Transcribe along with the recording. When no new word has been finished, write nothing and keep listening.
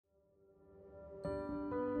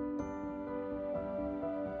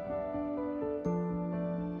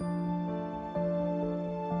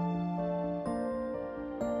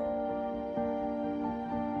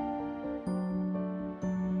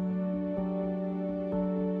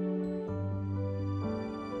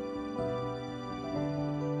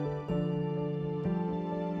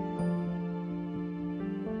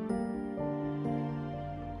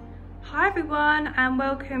everyone and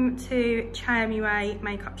welcome to Thankyou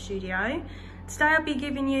Makeup Studio. Today I'll be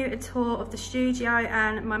giving you a tour of the studio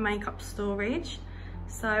and my makeup storage.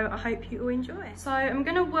 So I hope you all enjoy. So I'm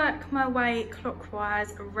going to work my way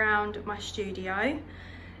clockwise around my studio.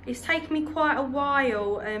 It's taken me quite a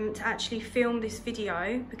while to actually film this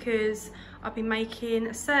video because I've been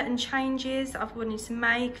making certain changes that I've wanted to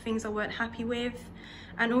make, things I weren't happy with,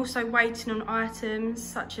 and also waiting on items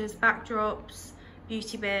such as backdrops,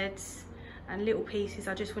 beauty beds and little pieces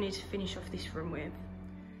I just wanted to finish off this room with.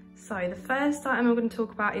 So the first item I'm going to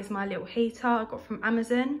talk about is my little heater I got from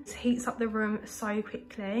Amazon. It heats up the room so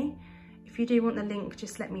quickly. If you do want the link,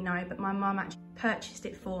 just let me know, but my mum actually purchased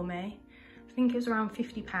it for me. I think it was around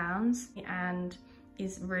 £50 and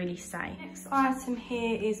is really safe. Next item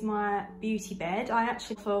here is my beauty bed. I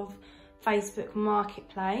actually of Facebook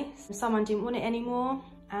Marketplace. Someone didn't want it anymore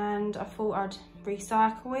and I thought I'd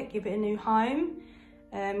recycle it, give it a new home.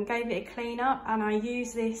 Gave it a clean up, and I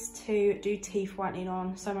use this to do teeth whitening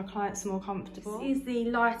on so my clients are more comfortable. This is the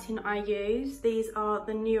lighting I use. These are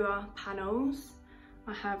the newer panels.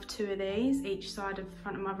 I have two of these each side of the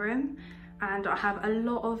front of my room, and I have a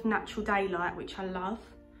lot of natural daylight, which I love.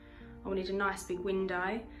 I wanted a nice big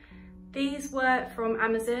window. These were from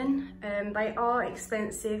Amazon. They are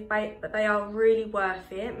expensive, but they are really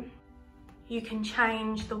worth it. You can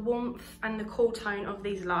change the warmth and the cool tone of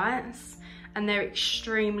these lights, and they're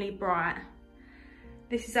extremely bright.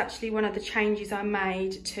 This is actually one of the changes I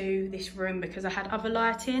made to this room because I had other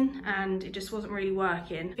lighting and it just wasn't really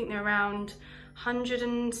working. I think they're around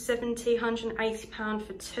 £170, £180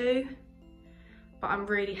 for two, but I'm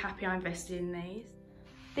really happy I invested in these.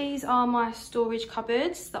 These are my storage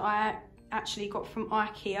cupboards that I actually got from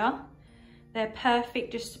IKEA. They're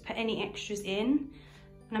perfect just to put any extras in,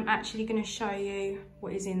 and I'm actually going to show you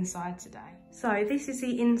what is inside today. So this is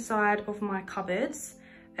the inside of my cupboards.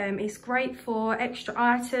 It's great for extra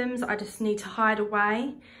items I just need to hide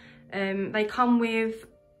away. They come with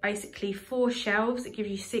basically 4 shelves. It gives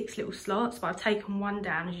you 6 little slots, but I've taken one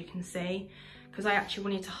down, as you can see, because I actually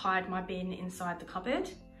wanted to hide my bin inside the cupboard.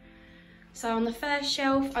 So on the first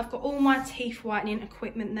shelf, I've got all my teeth whitening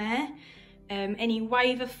equipment there. Any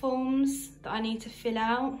waiver forms that I need to fill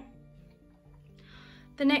out.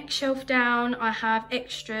 The next shelf down, I have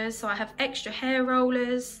extras. So I have extra hair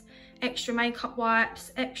rollers, extra makeup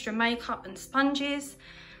wipes, extra makeup and sponges,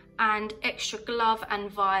 and extra glove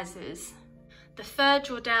and visors. The third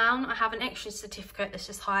drawer down, I have an extra certificate that's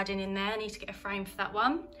just hiding in there. I need to get a frame for that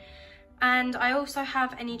one. And I also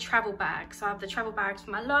have any travel bags. So I have the travel bags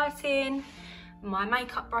for my lighting, my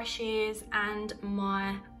makeup brushes, and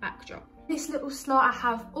my backdrop. This little slot, I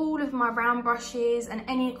have all of my round brushes and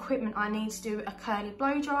any equipment I need to do a curly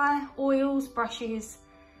blow dry, oils, brushes,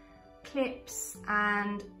 clips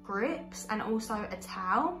and grips, and also a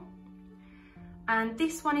towel. And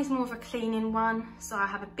this one is more of a cleaning one. So I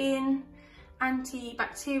have a bin,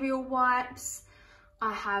 antibacterial wipes,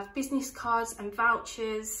 I have business cards and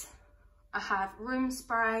vouchers, I have room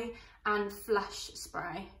spray and flush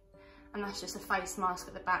spray. And that's just a face mask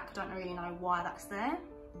at the back. I don't really know why that's there.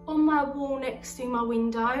 On my wall next to my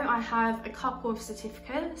window, I have a couple of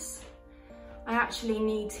certificates. I actually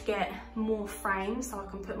need to get more frames so I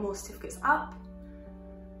can put more certificates up,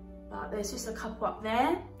 but there's just a couple up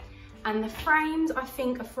there. And the frames I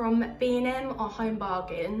think are from B&M or Home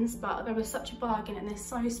Bargains, but they were such a bargain and they're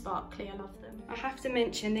so sparkly, I love them. I have to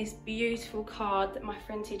mention this beautiful card that my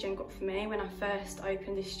friend Tijan got for me when I first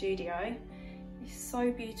opened this studio. It's so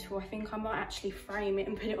beautiful. I think I might actually frame it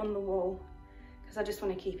and put it on the wall, because I just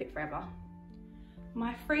want to keep it forever.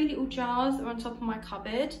 My 3 little jars are on top of my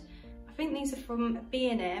cupboard. I think these are from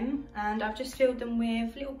B&M, and I've just filled them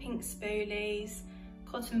with little pink spoolies,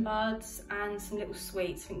 cotton buds and some little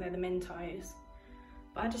sweets. I think they're the Mentos.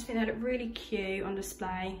 But I just think they look really cute on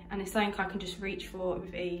display, and it's something I can just reach for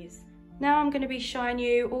with ease. Now I'm going to be showing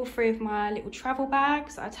you all 3 of my little travel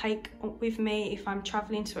bags that I take with me if I'm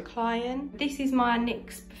travelling to a client. This is my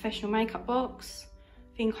NYX professional makeup box.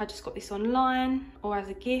 I think I just got this online or as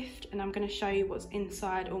a gift, and I'm going to show you what's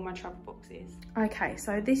inside all my travel boxes. Okay,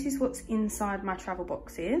 so this is what's inside my travel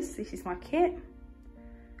boxes. This is my kit.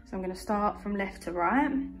 So I'm going to start from left to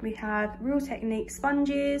right. We have Real Technique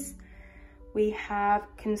sponges. We have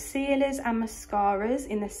concealers and mascaras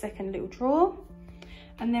in the second little drawer.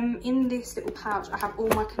 And then in this little pouch, I have all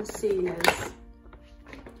my concealers.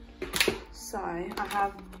 So I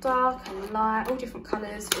have dark and light, all different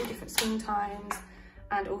colours, all different skin tones,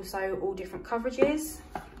 and also all different coverages.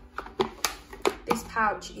 This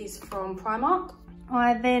pouch is from Primark.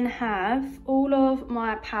 I then have all of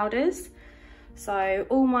my powders. So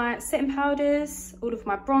all my setting powders, all of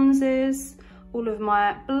my bronzers, all of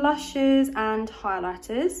my blushes and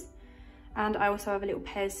highlighters. And I also have a little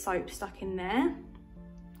Pears soap stuck in there.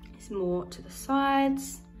 It's more to the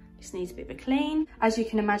sides. Just needs a bit of a clean. As you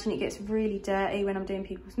can imagine, it gets really dirty when I'm doing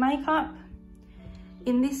people's makeup.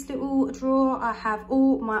 In this little drawer, I have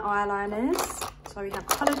all my eyeliners. So we have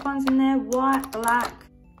coloured ones in there, white, black.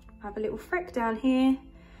 I have a little freck down here.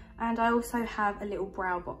 And I also have a little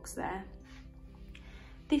brow box there.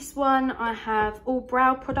 This one, I have all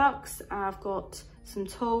brow products. I've got some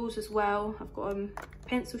tools as well. I've got a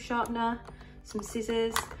pencil sharpener, some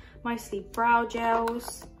scissors, mostly brow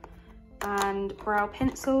gels and brow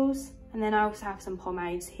pencils. And then I also have some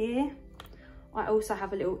pomades here. I also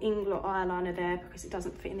have a little Inglot eyeliner there because it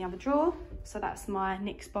doesn't fit in the other drawer. So that's my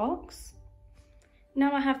NYX box.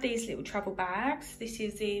 Now I have these little travel bags. This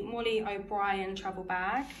is the Molly O'Brien travel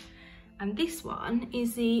bag. And this one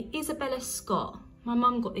is the Isabella Scott. My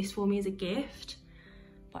mum got this for me as a gift,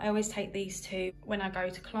 but I always take these two when I go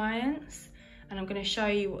to clients. And I'm going to show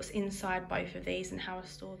you what's inside both of these and how I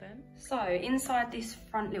store them. So inside this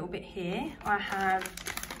front little bit here, I have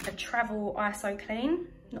a travel ISO clean.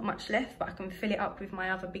 Not much left, but I can fill it up with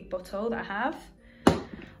my other big bottle that I have.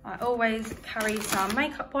 I always carry some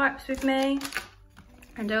makeup wipes with me.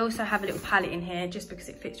 And I also have a little palette in here just because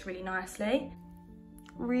it fits really nicely.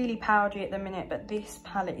 Really powdery at the minute, but this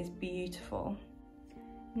palette is beautiful.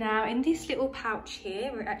 Now in this little pouch here,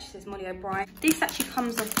 where it actually says Molly O'Brien, this actually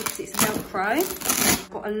comes off because it's Velcro. I've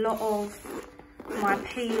got a lot of my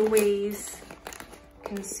P. Louise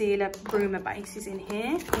concealer groomer bases in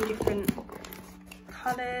here, all different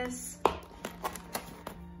colours.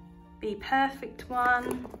 Be Perfect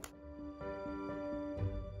one.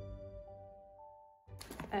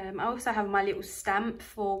 I also have my little stamp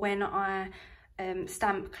for when I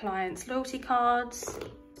stamp clients' loyalty cards.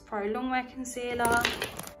 Pro Longwear concealer,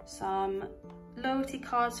 some loyalty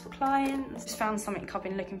cards for clients. Just found something I've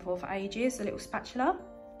been looking for ages, a little spatula.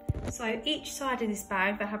 So each side of this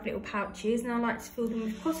bag, they have little pouches, and I like to fill them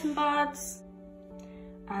with cotton buds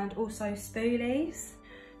and also spoolies.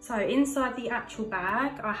 So inside the actual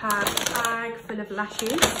bag, I have a bag full of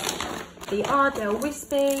lashes, the Ardell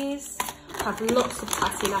Wispies. I have lots of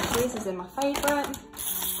Passy lashes, as they're my favourite.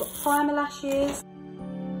 Got primer lashes.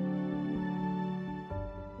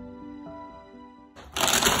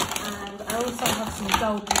 I also have some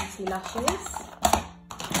Dull Beauty lashes,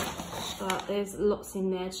 but there's lots in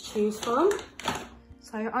there to choose from.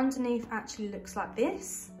 So underneath actually looks like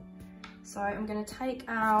this. So I'm going to take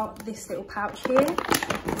out this little pouch here.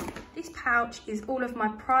 This pouch is all of my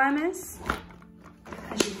primers,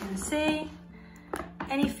 as you can see.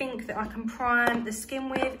 Anything that I can prime the skin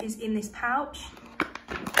with is in this pouch,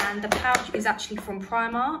 and the pouch is actually from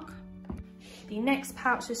Primark. The next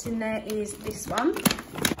pouch that's in there is this one.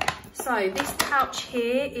 So this pouch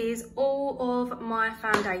here is all of my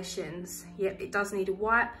foundations. Yep, it does need a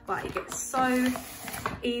wipe, but it gets so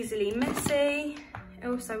easily messy.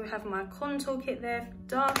 Also we have my contour kit there for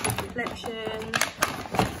darker complexion.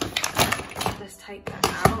 Let's take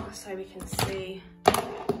that out so we can see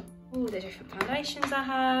all the different foundations I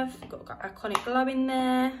have. Got Iconic Glow in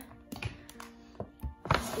there.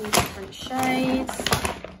 All different shades.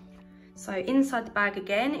 So inside the bag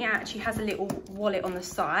again, it actually has a little wallet on the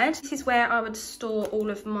side. This is where I would store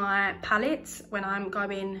all of my palettes when I'm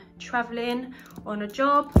going traveling on a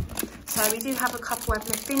job. So we do have a couple I've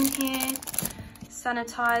left in here.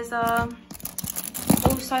 Sanitizer.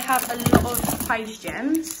 Also have a lot of face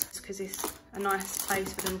gems because it's a nice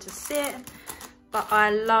place for them to sit. But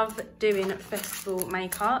I love doing festival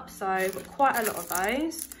makeup, so I've got quite a lot of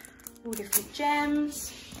those. All different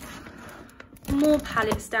gems. More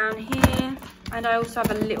palettes down here, and I also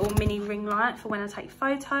have a little mini ring light for when I take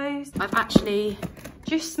photos. I've actually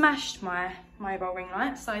just smashed my mobile ring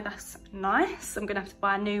light, so that's nice. I'm gonna have to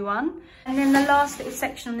buy a new one. And then the last little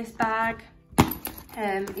section on this bag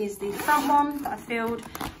is the front one that I filled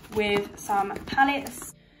with some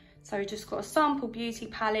palettes. So we've just got a Sample Beauty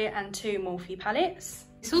palette and 2 Morphe palettes.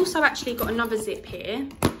 It's also actually got another zip here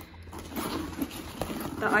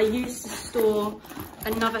that I used to store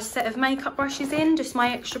another set of makeup brushes in, just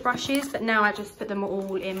my extra brushes, but now I just put them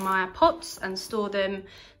all in my pots and store them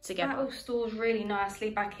together. That all stores really nicely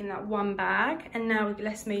back in that one bag. And now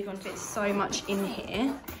let's move on to it. So much in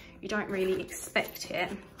here, you don't really expect it.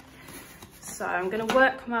 So I'm going to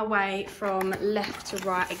work my way from left to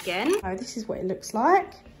right again. So this is what it looks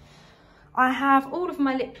like. I have all of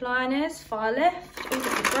my lip liners far left, all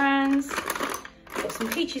different brands. Got some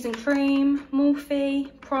Peaches and Cream,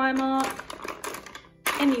 Morphe, Primark,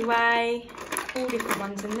 Anyway, all different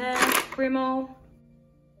ones in there. Rimmel.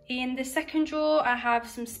 In the second drawer, I have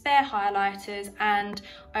some spare highlighters, and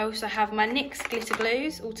I also have my NYX glitter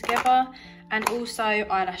glues all together, and also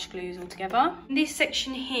eyelash glues all together. In this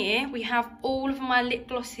section here, we have all of my lip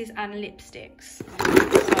glosses and lipsticks. So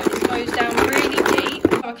this goes down really deep.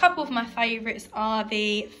 So a couple of my favourites are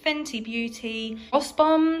the Fenty Beauty Gloss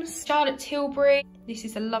Bombs, Charlotte Tilbury. This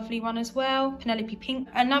is a lovely one as well, Penelope Pink.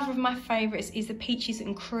 Another of my favourites is the Peaches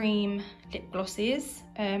and Cream lip glosses.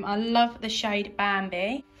 I love the shade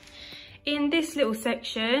Bambi. In this little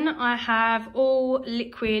section, I have all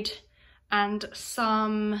liquid and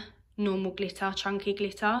some normal glitter, chunky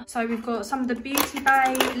glitter. So we've got some of the Beauty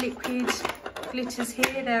Bay liquid glitters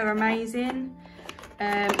here, they're amazing.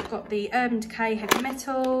 We've got the Urban Decay Heavy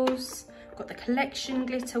Metals, got the Collection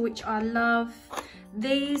glitter, which I love.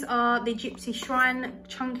 These are the Gypsy Shrine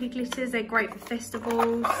chunky glitters, they're great for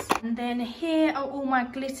festivals. And then here are all my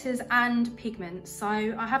glitters and pigments. So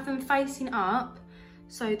I have them facing up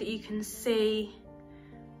so that you can see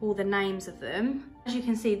all the names of them. As you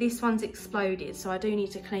can see, this one's exploded, so I do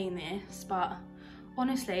need to clean this, but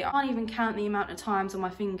honestly, I can't even count the amount of times on my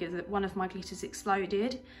fingers that one of my glitters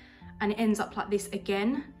exploded and it ends up like this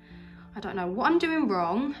again. I don't know what I'm doing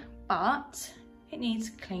wrong, but it needs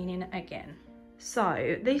cleaning again.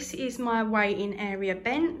 So this is my waiting area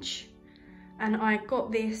bench, and I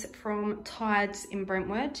got this from Tides in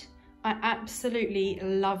Brentwood. I absolutely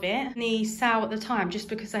love it. The sale at the time, just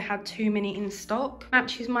because they had too many in stock.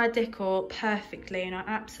 Matches my decor perfectly, and I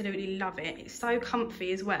absolutely love it. It's so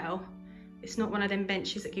comfy as well. It's not one of them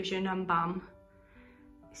benches that gives you a numb bum.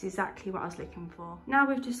 It's exactly what I was looking for. Now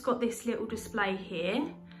we've just got this little display here.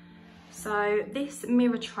 So this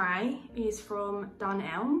mirror tray is from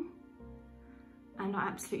Dunelm, and I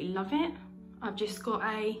absolutely love it. I've just got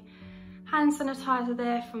a hand sanitizer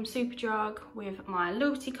there from Superdrug with my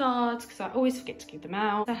loyalty cards, because I always forget to give them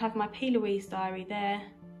out. I have my P. Louise diary there.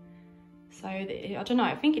 So I don't know,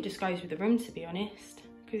 I think it just goes with the room, to be honest,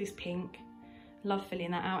 because it's pink. Love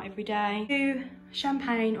filling that out every day. 2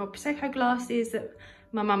 champagne or Prosecco glasses that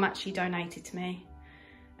my mum actually donated to me.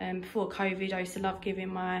 Before COVID, I used to love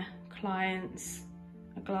giving my clients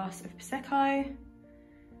a glass of Prosecco.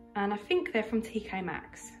 And I think they're from TK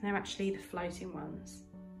Maxx. They're actually the floating ones,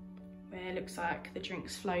 where it looks like the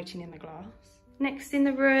drink's floating in the glass. Next in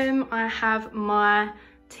the room, I have my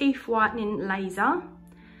teeth whitening laser,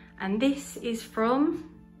 and this is from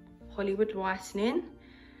Hollywood Whitening.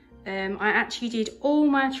 I actually did all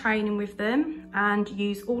my training with them and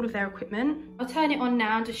use all of their equipment. I'll turn it on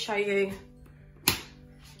now to show you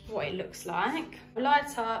what it looks like. It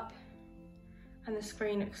lights up and the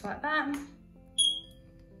screen looks like that.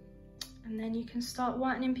 And then you can start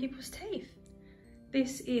whitening people's teeth.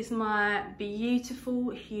 This is my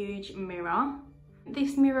beautiful, huge mirror.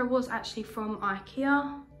 This mirror was actually from IKEA.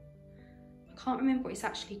 I can't remember what it's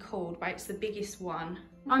actually called, but it's the biggest one.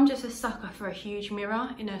 I'm just a sucker for a huge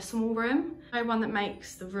mirror in a small room. One that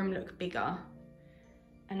makes the room look bigger.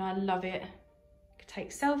 And I love it. I could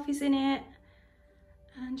take selfies in it.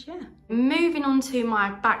 And yeah. Moving on to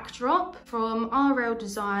my backdrop from RL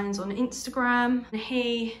Designs on Instagram. And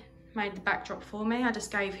he made the backdrop for me. I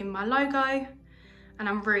just gave him my logo, and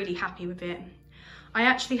I'm really happy with it. I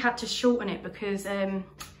actually had to shorten it because the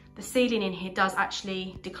ceiling in here does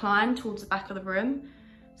actually decline towards the back of the room,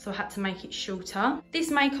 so I had to make it shorter. This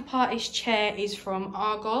makeup artist chair is from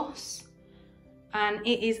Argos, and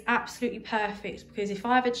it is absolutely perfect because if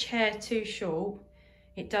I have a chair too short,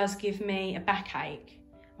 it does give me a backache.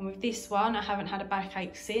 And with this one, I haven't had a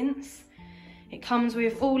backache since. It comes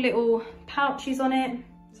with all little pouches on it,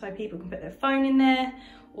 so people can put their phone in there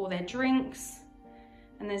or their drinks.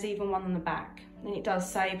 And there's even one on the back. And it does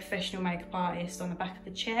say professional makeup artist on the back of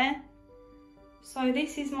the chair. So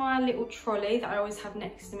this is my little trolley that I always have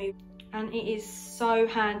next to me. And it is so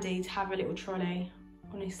handy to have a little trolley,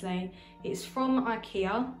 honestly. It's from IKEA.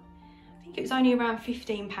 I think it was only around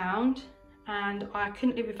 £15 and I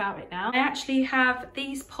couldn't live without it now. I actually have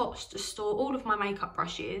these pots to store all of my makeup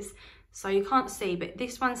brushes. So you can't see, but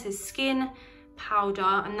this one says skin,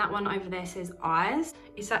 powder, and that one over there says eyes.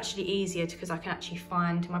 It's actually easier because I can actually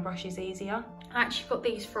find my brushes easier. I actually got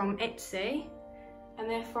these from Etsy, and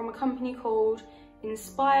they're from a company called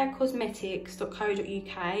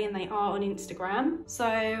inspirecosmetics.co.uk, and they are on Instagram.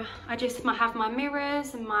 So I just have my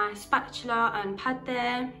mirrors and my spatula and pad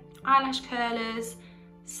there, eyelash curlers,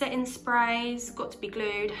 setting sprays, got to be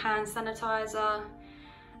glued, hand sanitizer,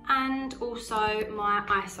 and also my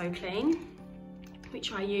ISO clean,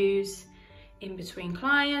 which I use in between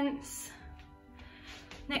clients.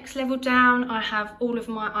 Next level down, I have all of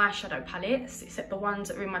my eyeshadow palettes, except the ones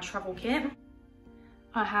that are in my travel kit.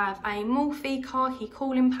 I have a Morphe Khaki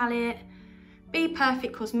Cooling palette, Be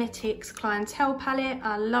Perfect Cosmetics Clientele palette.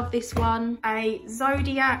 I love this one. A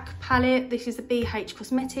Zodiac palette. This is a BH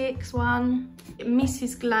Cosmetics one.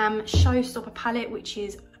 Mrs. Glam Showstopper palette, which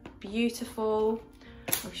is beautiful.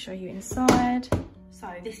 I'll show you inside. So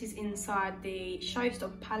this is inside the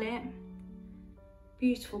Showstopper palette.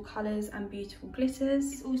 Beautiful colours and beautiful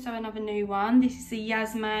glitters. It's also another new one. This is the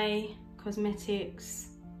Yasme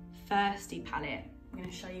Cosmetics Thirsty palette. I'm going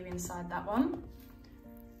to show you inside that one.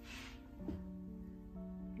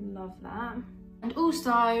 Love that. And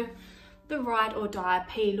also the Ride or Die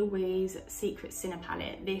P. Louise Secret Sinner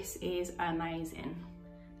palette. This is amazing.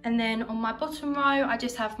 And then on my bottom row, I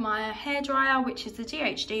just have my hairdryer, which is the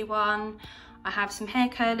GHD one. I have some hair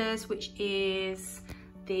curlers, which is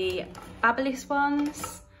the Babyliss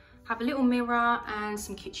ones. I have a little mirror and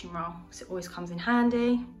some kitchen roll, because it always comes in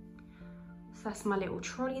handy. So that's my little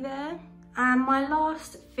trolley there. And my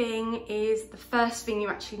last thing is the first thing you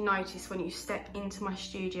actually notice when you step into my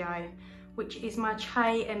studio, which is my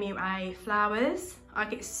Che MUA flowers. I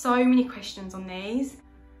get so many questions on these.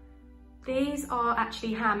 These are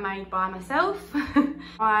actually handmade by myself.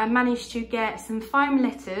 I managed to get some foam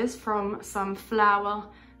letters from some flower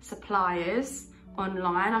suppliers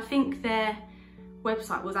online. I think their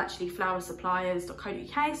website was actually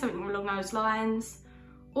flowersuppliers.co.uk, something along those lines.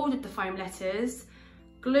 Ordered the foam letters.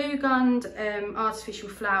 Glue gunned artificial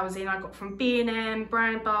flowers in. I got from B&M,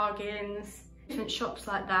 Brand Bargains, different shops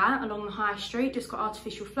like that along the high street. Just got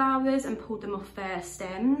artificial flowers and pulled them off their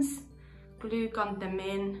stems. Glue gunned them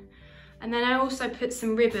in. And then I also put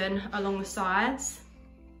some ribbon along the sides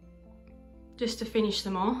just to finish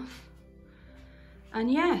them off.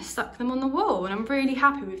 And yeah, stuck them on the wall, and I'm really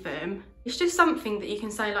happy with them. It's just something that you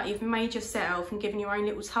can say like you've made yourself and given your own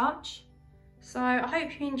little touch. So I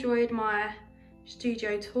hope you enjoyed my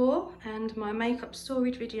studio tour and my makeup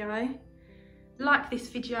storage video. Like this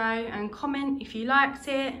video and comment if you liked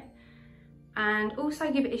it, and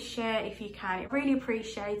also give it a share if you can. I really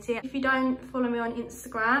appreciate it. If you don't follow me on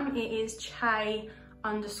Instagram, it is Che__MUA,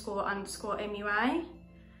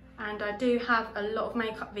 and I do have a lot of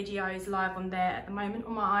makeup videos live on there at the moment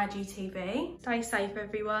on my IGTV. Stay safe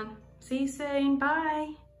everyone. See you soon.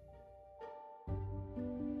 Bye.